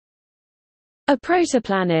A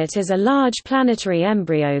protoplanet is a large planetary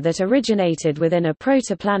embryo that originated within a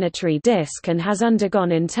protoplanetary disk and has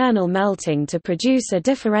undergone internal melting to produce a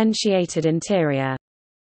differentiated interior.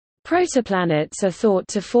 Protoplanets are thought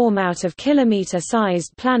to form out of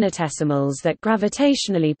kilometer-sized planetesimals that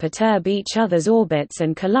gravitationally perturb each other's orbits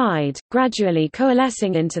and collide, gradually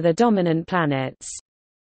coalescing into the dominant planets.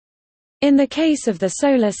 In the case of the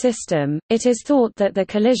Solar System, it is thought that the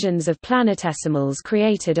collisions of planetesimals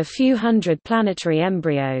created a few hundred planetary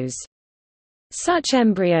embryos. Such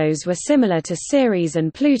embryos were similar to Ceres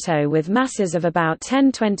and Pluto with masses of about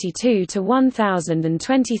 1022 to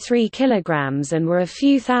 1023 kilograms and were a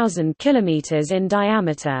few thousand kilometers in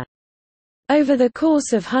diameter. Over the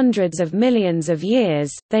course of hundreds of millions of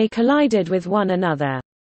years, they collided with one another.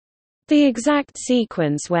 The exact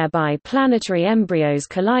sequence whereby planetary embryos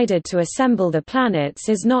collided to assemble the planets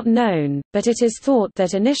is not known, but it is thought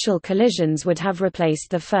that initial collisions would have replaced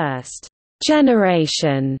the first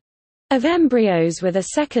generation of embryos with a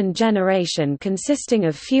second generation consisting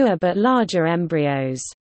of fewer but larger embryos.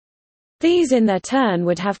 These in their turn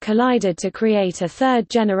would have collided to create a third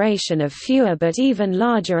generation of fewer but even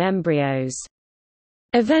larger embryos.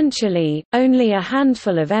 Eventually, only a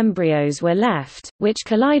handful of embryos were left, which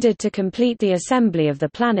collided to complete the assembly of the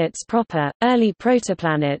planets proper. Early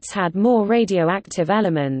protoplanets had more radioactive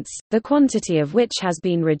elements, the quantity of which has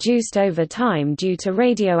been reduced over time due to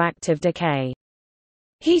radioactive decay.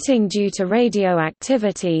 Heating due to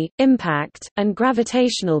radioactivity, impact, and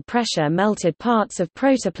gravitational pressure melted parts of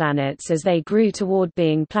protoplanets as they grew toward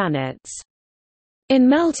being planets. In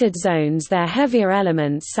melted zones their heavier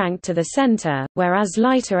elements sank to the center, whereas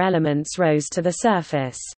lighter elements rose to the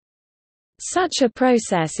surface. Such a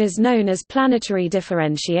process is known as planetary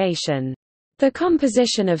differentiation. The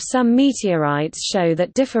composition of some meteorites show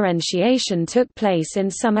that differentiation took place in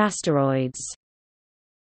some asteroids.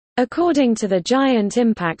 According to the giant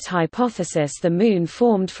impact hypothesis, the Moon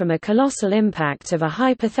formed from a colossal impact of a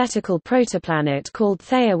hypothetical protoplanet called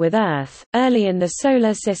Theia with Earth, early in the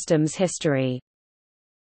Solar System's history.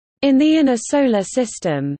 In the inner Solar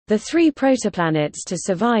System, the three protoplanets to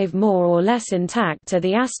survive more or less intact are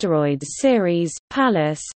the asteroids Ceres,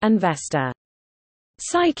 Pallas, and Vesta.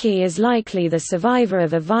 Psyche is likely the survivor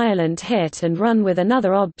of a violent hit and run with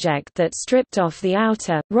another object that stripped off the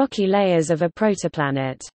outer, rocky layers of a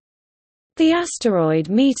protoplanet. The asteroid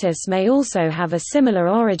Metis may also have a similar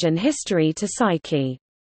origin history to Psyche.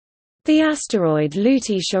 The asteroid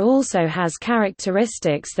Lutetia also has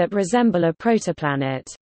characteristics that resemble a protoplanet.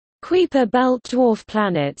 Kuiper belt dwarf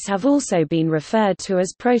planets have also been referred to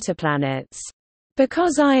as protoplanets.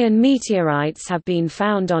 Because iron meteorites have been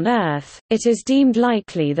found on Earth, it is deemed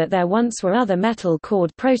likely that there once were other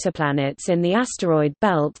metal-cored protoplanets in the asteroid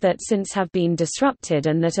belt that since have been disrupted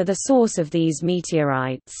and that are the source of these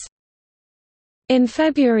meteorites. In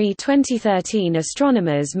February 2013,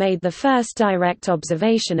 astronomers made the first direct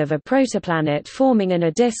observation of a protoplanet forming in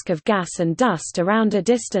a disk of gas and dust around a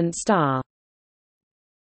distant star.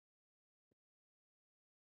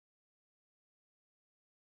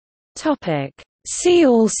 See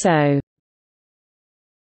also: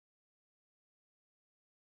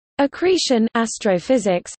 accretion,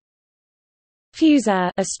 astrophysics; fusor,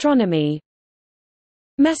 astronomy;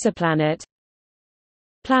 mesoplanet;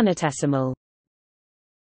 planetesimal.